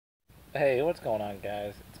Hey, what's going on,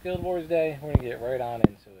 guys? It's Guild Wars Day. We're gonna get right on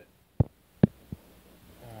into it.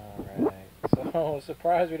 Alright. So,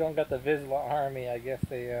 surprised we don't got the Vizsla army. I guess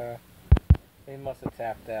they must have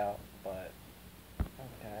tapped out, but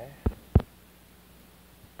okay.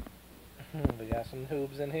 We got some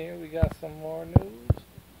noobs in here. We got some more noobs.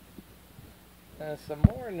 And some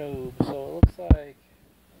more noobs. So it looks like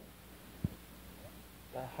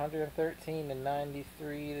 113 to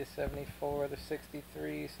 93 to 74 to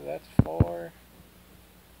 63. So that's 4.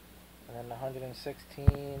 And then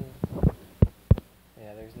 116.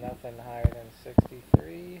 Yeah, there's nothing higher than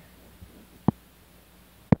 63.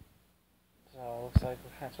 So it looks like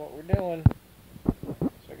that's what we're doing.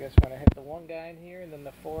 So I guess we're going to hit the one guy in here and then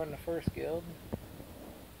the 4 in the first guild.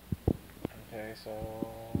 Okay,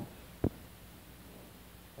 so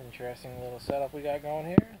interesting little setup we got going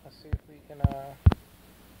here. Let's see if we can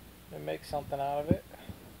make something out of it.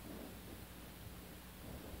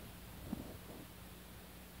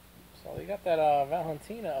 So we got that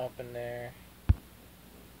Valentina up in there.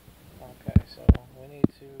 Okay, so we need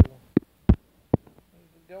to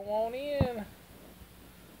go on in.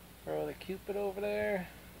 Throw the Cupid over there.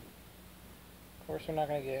 Of course, we're not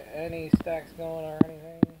going to get any stacks going or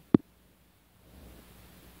anything.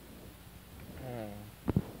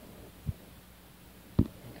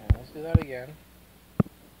 Okay, let's do that again.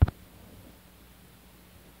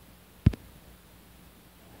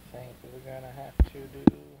 I think we're going to have to do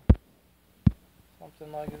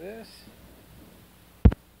something like this.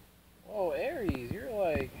 Whoa, Aries, you're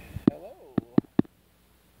like, hello.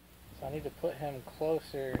 So I need to put him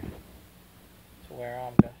closer to where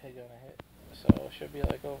I'm gonna hit. So it should be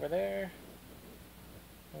like over there.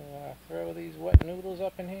 I'm gonna throw these wet noodles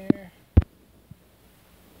up in here.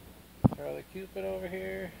 Throw the Cupid over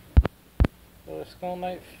here. Throw the Skull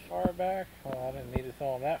Knight far back. Well, I didn't need to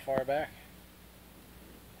throw him that far back.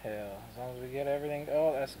 Hell, as long as we get everything.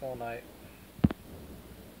 Oh, that's Skull Knight.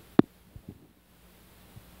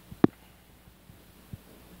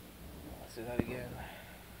 Let's do that again.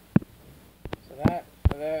 So that,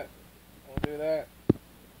 we'll do that.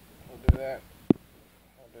 We'll do that.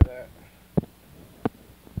 We'll do that.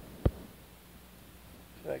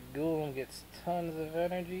 So that Ghoul gets tons of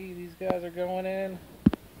energy. These guys are going in.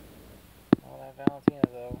 Oh, that Valentina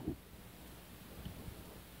though.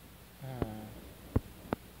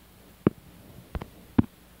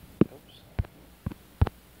 Oops.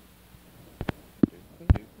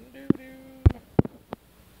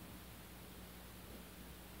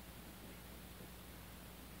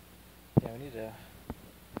 Yeah, we need to.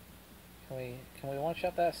 Can we one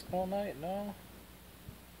shot that Skull Knight? No.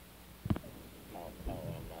 No,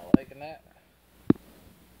 I'm not liking that.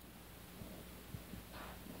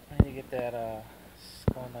 I need to get that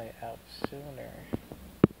Skull Knight out sooner.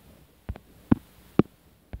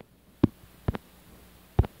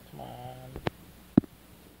 Come on.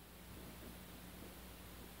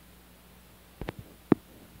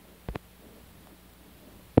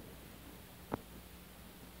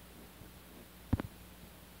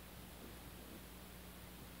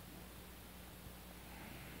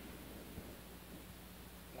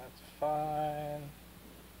 That's fine.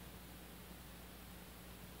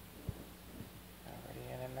 Already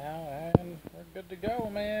in it now, and we're good to go,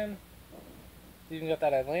 man. Even got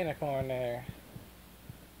that Atlantic horn there.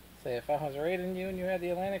 Say, if I was raiding you and you had the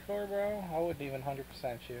Atlantic core, bro, I wouldn't even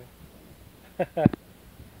 100% you. But,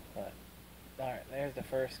 alright, there's the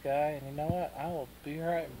first guy, and you know what? I will be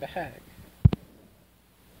right back.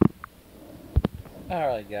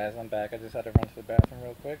 Alright, guys, I'm back. I just had to run to the bathroom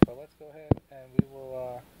real quick, but let's go ahead and we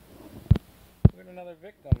will, get another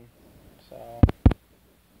victim. So,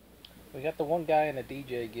 we got the one guy in the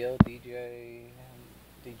DJ guild, DJky,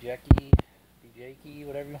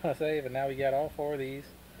 whatever you want to say, but now we got all 4 of these.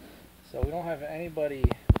 So we don't have anybody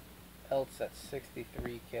else at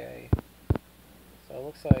 63k. So it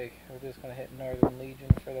looks like we're just going to hit Northern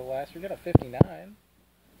Legion for the last. We got a 59,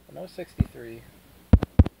 but no 63.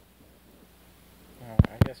 Alright,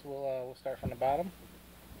 I guess we'll start from the bottom.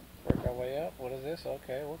 Work our way up. What is this?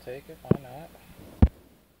 Okay, we'll take it. Why not?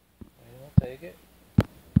 We'll take it.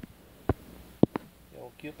 The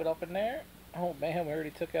old Cupid up in there. Oh man, we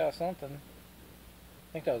already took out something.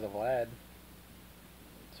 I think that was a Vlad.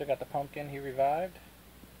 So got the pumpkin, he revived.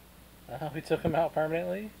 We took him out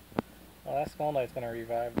permanently. Well, that Skull Knight's gonna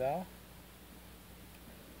revive though.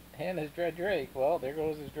 And his Dread Drake. Well, there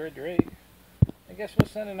goes his Dread Drake. I guess we'll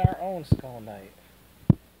send in our own Skull Knight.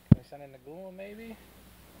 Can we send in the Ghoul maybe?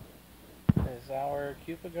 Is our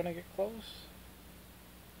Cupid gonna get close?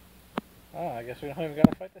 Oh, I guess we don't even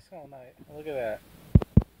gotta fight the Skull Knight. Look at that.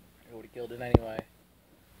 We would've killed it anyway.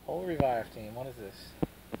 Whole revive team. What is this?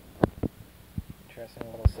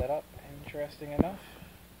 Interesting little setup. Interesting enough.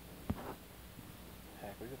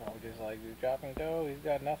 Heck, we could probably just like do drop and go. He's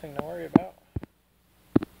got nothing to worry about.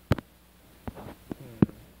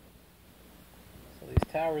 So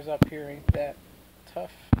these towers up here ain't that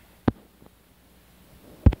tough.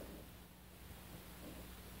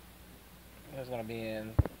 Who's gonna be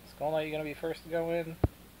in? Skull Knight, you gonna be first to go in?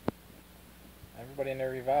 Everybody in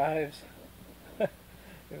there revives.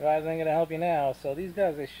 Revives ain't gonna help you now. So these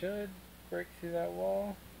guys, they should break through that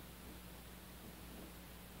wall.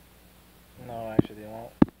 No, actually they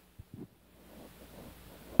won't.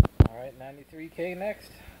 Alright, 93k next.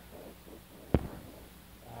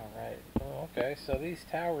 Alright, oh, okay, so these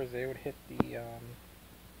towers, they would hit the,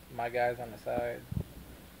 my guys on the side.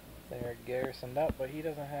 They're garrisoned up, but he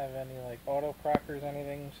doesn't have any, like, auto proccers or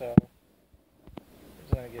anything, so I'm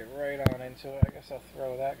just gonna get right on into it. I guess I'll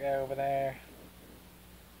throw that guy over there.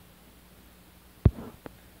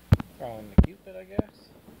 Throw in the Cupid, I guess.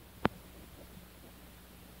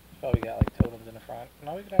 He's probably got, like, totems in the front.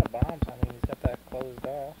 No, we could have bombs. I mean, he's got that closed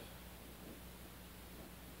off.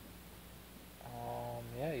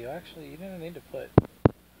 Yeah, you didn't need to put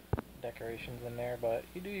decorations in there, but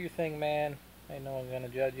you do your thing, man. Ain't no one gonna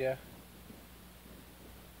judge you.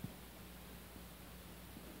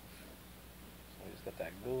 So we just got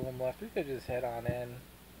that golem left. We could just head on in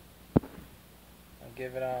and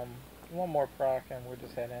give it one more proc, and we'll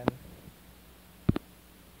just head in.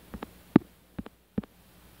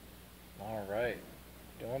 All right,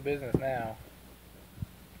 doing business now.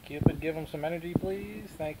 Cupid, give him some energy, please.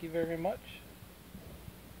 Thank you very much.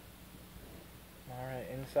 Alright,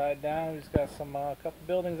 inside down, we just got some couple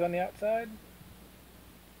buildings on the outside.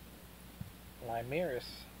 Lymeris.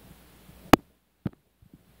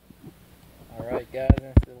 Alright guys,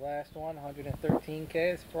 and it's the last one,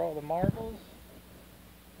 113k for all the marbles.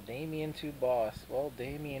 Damien 2 boss. Well,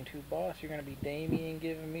 Damien 2 boss, you're going to be Damien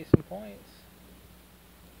giving me some points.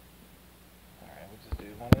 Alright, we'll just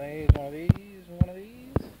do one of these, one of these, one of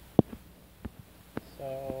these.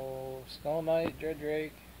 So, Skull Knight, Dread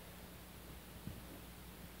Drake.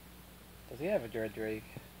 Does he have a Dread Drake?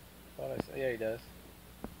 Yeah, he does.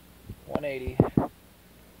 180.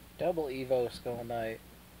 Double Evo Skull Knight.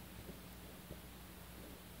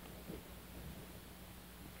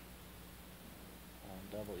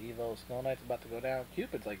 Double Evo Skull Knight's about to go down.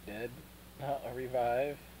 Cupid's like dead. A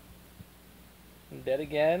revive. Dead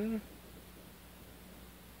again.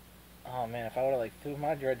 Oh man, if I would have like threw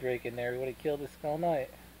my Dread Drake in there, we would have killed this Skull Knight.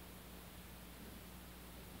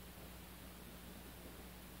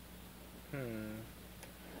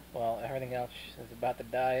 Well, everything else is about to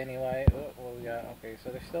die anyway. Oh, what we got? Okay, so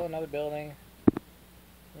there's still another building.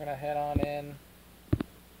 We're gonna head on in.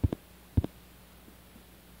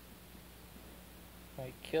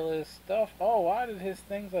 Like, kill his stuff. Oh, why did his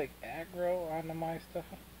things like aggro onto my stuff?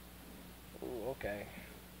 Ooh, okay.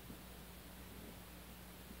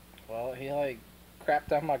 Well, he like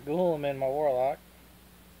crapped on my Golem and my Warlock.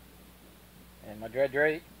 And my Dread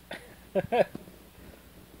Drake.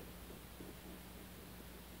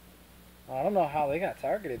 I don't know how they got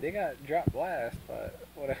targeted. They got drop blast, but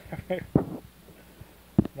whatever.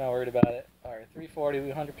 Not worried about it. Alright, 340,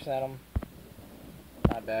 we 100% them.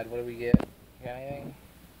 Not bad. What do we get? You got anything?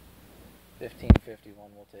 1551,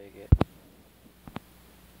 we'll take it.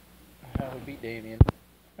 We beat Damien.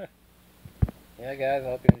 Yeah, guys,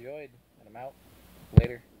 I hope you enjoyed. And I'm out.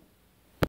 Later.